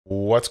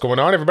What's going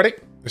on, everybody?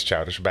 It's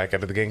Childish back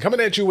at it again,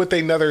 coming at you with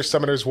another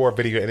Summoner's War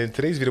video. And in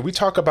today's video, we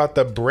talk about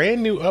the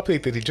brand new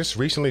update that he just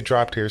recently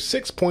dropped here,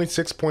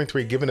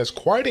 6.6.3, giving us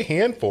quite a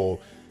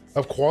handful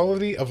of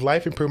quality of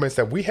life improvements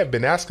that we have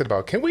been asking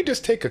about. Can we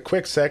just take a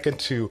quick second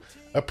to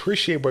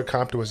appreciate what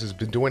Comptuous has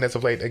been doing as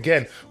of late?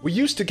 Again, we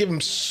used to give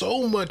him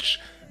so much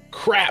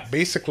crap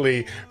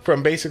basically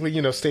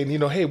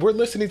stating, hey, we're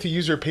listening to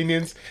user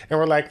opinions, and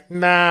we're like,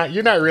 nah,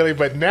 you're not really.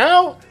 But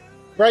now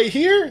right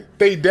here,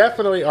 they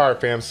definitely are,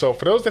 fam. So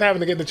for those that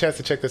haven't gotten the chance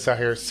to check this out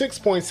here,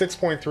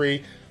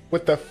 6.6.3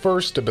 with the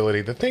first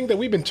ability, the thing that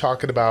we've been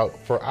talking about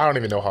for I don't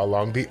even know how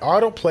long, the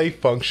autoplay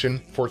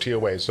function for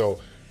TOA.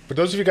 So for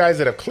those of you guys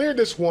that have cleared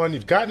this one,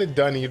 you've gotten it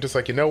done, and you're just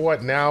like, you know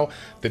what, now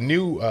the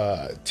new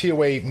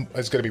TOA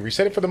is going to be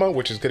resetting for the month,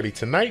 which is going to be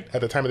tonight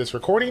at the time of this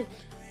recording.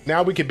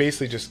 Now we can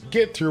basically just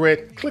get through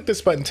it, click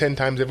this button 10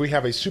 times if we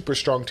have a super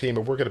strong team,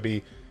 and we're going to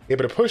be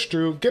able to push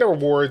through, get our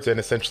rewards, and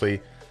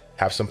essentially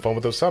have some fun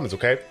with those summons,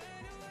 okay?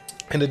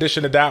 In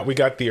addition to that, we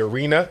got the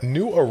arena,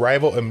 new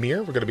arrival Amir.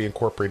 We're going to be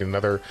incorporating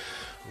another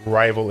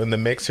rival in the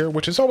mix here,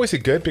 which is always a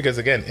good, because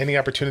again, any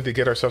opportunity to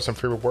get ourselves some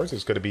free rewards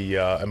is going to be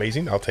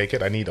amazing. I'll take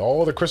it. I need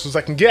all the crystals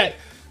I can get.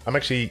 I'm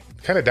actually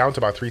kind of down to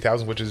about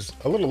 3,000, which is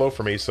a little low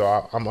for me, so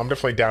I'm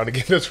definitely down to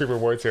get those free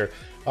rewards here.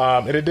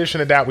 In addition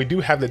to that, we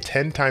do have the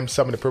 10 times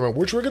summon improvement,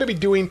 which we're going to be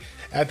doing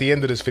at the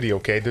end of this video,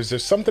 okay?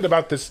 There's something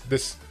about this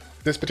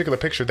particular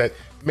picture that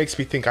makes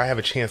me think I have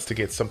a chance to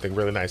get something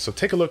really nice. So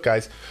take a look,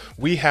 guys.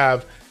 We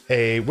have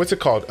a, what's it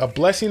called? A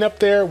blessing up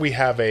there. We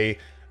have a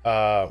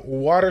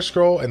water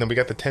scroll, and then we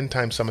got the 10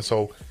 times summon.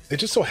 So it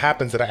just so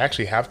happens that I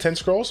actually have 10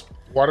 scrolls,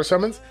 water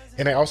summons,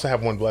 and I also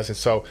have one blessing.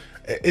 So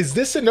is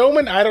this an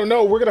omen? I don't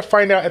know. We're going to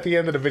find out at the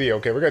end of the video.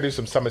 Okay, we're going to do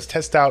some summons,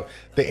 test out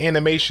the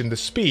animation, the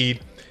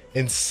speed,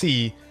 and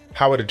see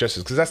how it adjusts,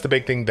 because that's the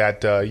big thing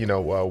that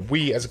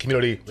we as a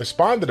community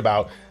responded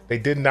about. They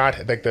did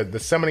not like the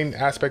summoning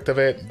aspect of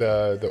it,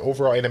 the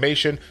overall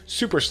animation,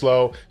 super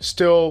slow,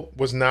 still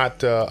was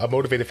not a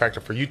motivated factor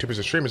for YouTubers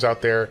and streamers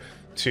out there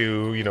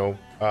to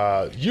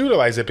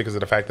utilize it, because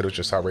of the fact that it was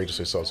just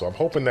outrageously slow. So I'm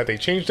hoping that they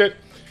changed it.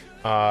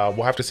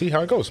 We'll have to see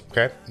how it goes.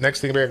 Okay,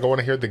 next thing we got going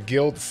on here, the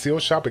guild seal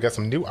shop. We got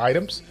some new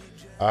items.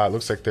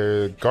 Looks like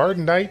the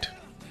Garden Knight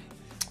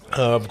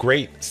of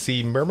Great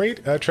Sea Mermaid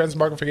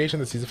transmogrification.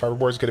 The season 5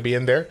 reward is going to be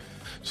in there,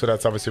 so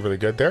that's obviously really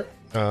good there.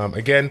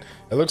 Again,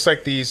 it looks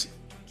like these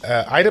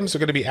items are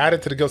going to be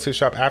added to the guild seal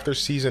shop after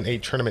season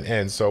 8 tournament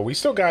ends. So we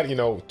still got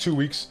 2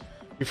 weeks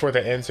before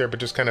that ends here, but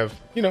just kind of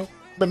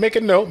but make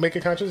a note, make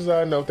a conscious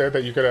note there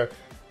that you're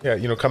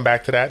gonna come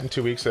back to that in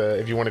 2 weeks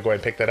if you want to go ahead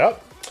and pick that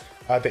up.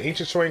 The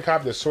ancient sorting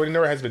copy, the sorting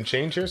order has been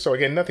changed here, so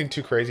again, nothing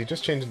too crazy,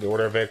 just changing the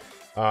order of it.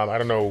 I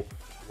don't know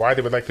why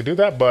they would like to do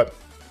that, but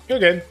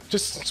again,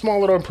 just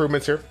small little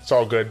improvements here. It's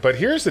all good. But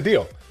here's the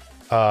deal.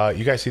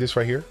 You guys see this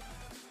right here?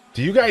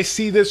 Do you guys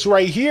see this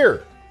right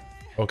here?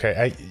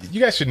 Okay,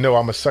 you guys should know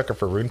I'm a sucker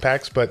for rune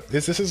packs, but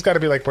this has got to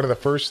be like one of the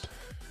first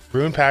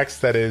rune packs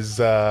that is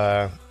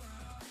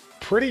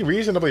pretty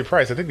reasonably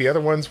priced. I think the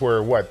other ones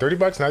were what, 30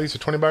 bucks? Now these are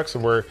 20 bucks,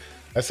 and we're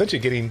essentially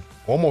getting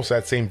almost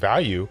that same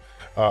value.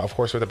 Of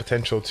course, with the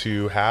potential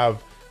to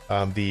have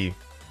the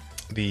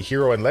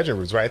hero and legend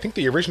runes, right? I think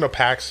the original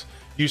packs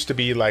used to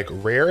be like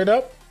rare and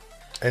up,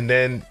 and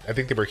then I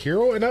think they were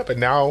hero and up, and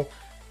now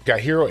we got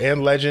hero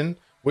and legend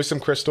with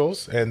some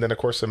crystals, and then of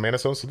course some mana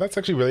stones. So that's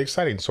actually really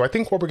exciting. So I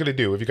think what we're gonna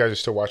do, if you guys are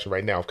still watching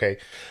right now, okay,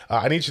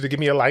 I need you to give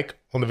me a like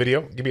on the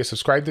video, give me a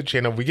subscribe to the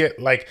channel. We get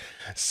like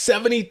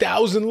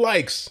 70,000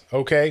 likes,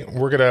 okay?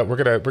 We're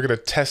gonna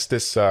test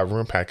this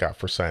rune pack out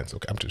for science.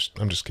 Okay, I'm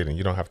just kidding.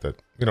 You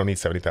don't need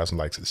 70,000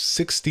 likes.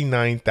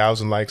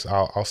 69,000 likes.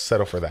 I'll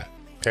settle for that.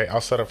 Okay,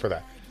 I'll settle for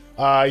that.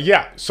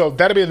 Yeah. So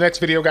that'll be the next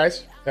video,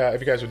 guys.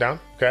 If you guys are down,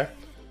 okay.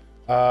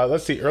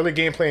 Let's see, early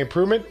gameplay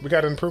improvement. We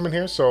got an improvement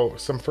here, so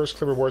some first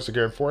clear rewards to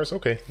Garen Forest.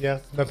 Okay, yeah,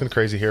 nothing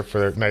crazy here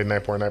for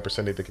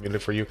 99.9% of the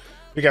community for you.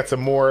 We got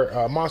some more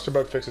monster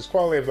bug fixes,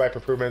 quality of life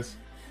improvements.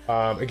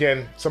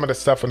 Again, some of the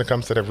stuff when it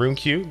comes to the rune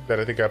queue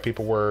that I think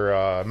people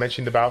were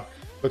mentioned about.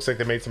 Looks like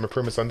they made some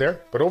improvements on there.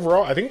 But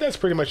overall, I think that's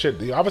pretty much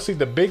it. Obviously,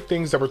 the big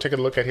things that we're taking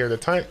a look at here, the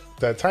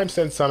times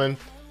 10 summon,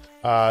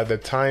 the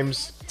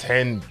times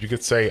 10, you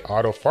could say,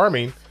 auto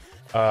farming,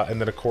 and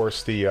then of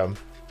course the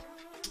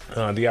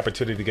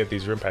opportunity to get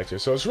these rune packs here.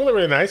 So it's really,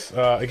 really nice.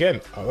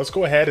 Again, let's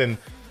go ahead and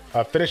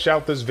finish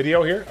out this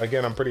video here.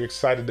 Again, I'm pretty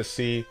excited to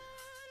see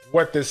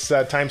what this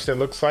timestamp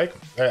looks like.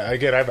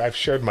 Again, I've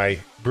shared my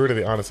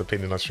brutally honest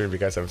opinion on stream. If you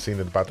guys haven't seen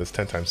it about this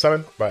 10 times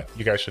summon, but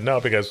you guys should know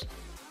because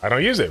I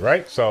don't use it,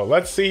 right? So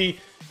let's see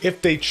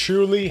if they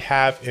truly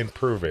have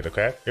improved it,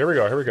 okay? Here we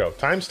go,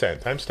 times 10,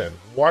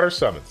 water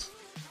summons.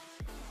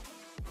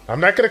 I'm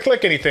not gonna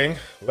click anything.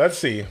 Let's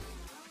see.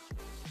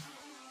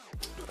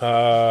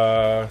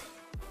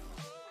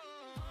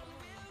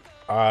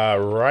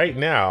 Right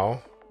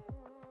now,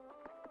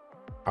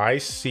 I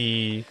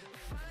see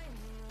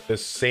the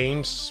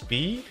same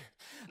speed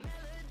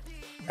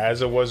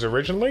as it was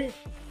originally.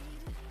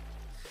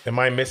 Am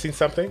I missing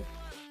something?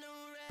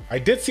 I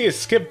did see a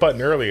skip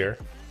button earlier.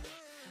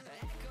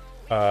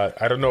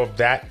 I don't know if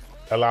that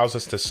allows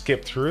us to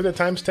skip through the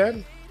times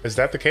 10. Is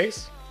that the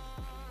case?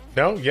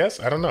 No? Yes?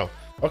 I don't know.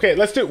 Okay,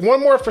 let's do one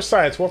more for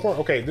science. One more.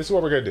 Okay, this is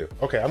what we're gonna do.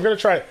 Okay, I'm gonna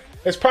try.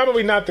 It's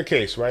probably not the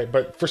case, right?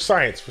 But for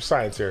science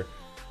here,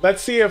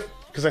 let's see if,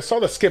 because I saw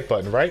the skip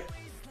button, right?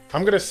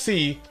 I'm gonna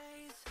see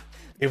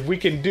if we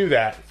can do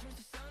that.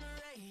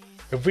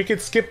 If we can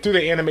skip through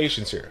the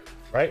animations here,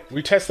 right?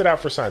 We test it out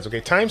for science. Okay,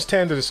 times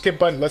 10 to the skip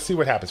button. Let's see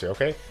what happens here.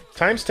 Okay,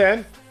 times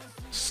 10,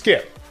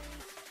 skip.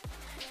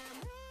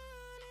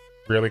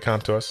 Really,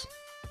 comp to us?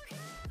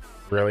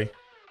 Really?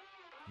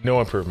 No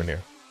improvement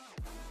here.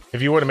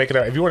 If you want to make it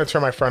out, if you want to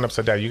turn my front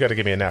upside down, you got to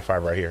give me a nat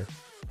 5 right here.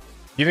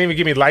 You didn't even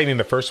give me lightning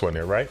the first one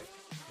here, right?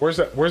 Where's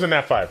the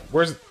nat 5?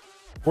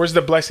 Where's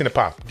the blessing to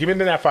pop? Give me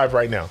the nat 5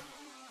 right now.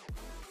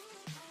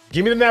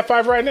 Give me the nat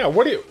 5 right now.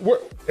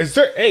 Is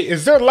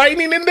there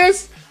lightning in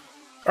this?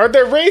 Are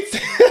there rates?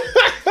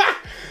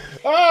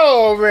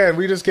 Oh man,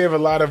 we just gave a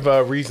lot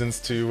of reasons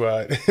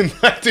to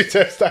not to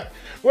test out.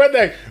 Where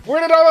did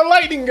all the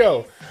lightning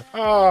go?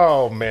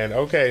 Oh man.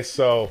 Okay,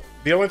 so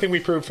the only thing we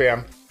proved,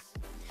 fam,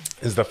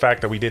 is the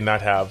fact that we did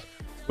not have,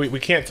 we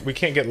can't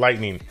get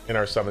lightning in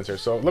our summons here.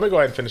 So let me go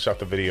ahead and finish off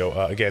the video.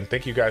 Again,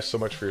 thank you guys so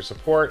much for your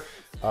support.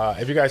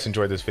 If you guys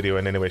enjoyed this video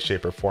in any way,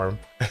 shape, or form,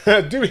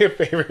 do me a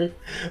favor,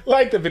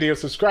 like the video,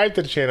 subscribe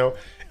to the channel,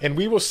 and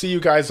we will see you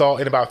guys all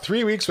in about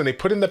 3 weeks when they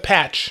put in the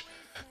patch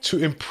to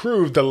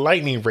improve the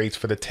lightning rates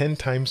for the 10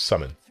 times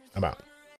summon. I'm out.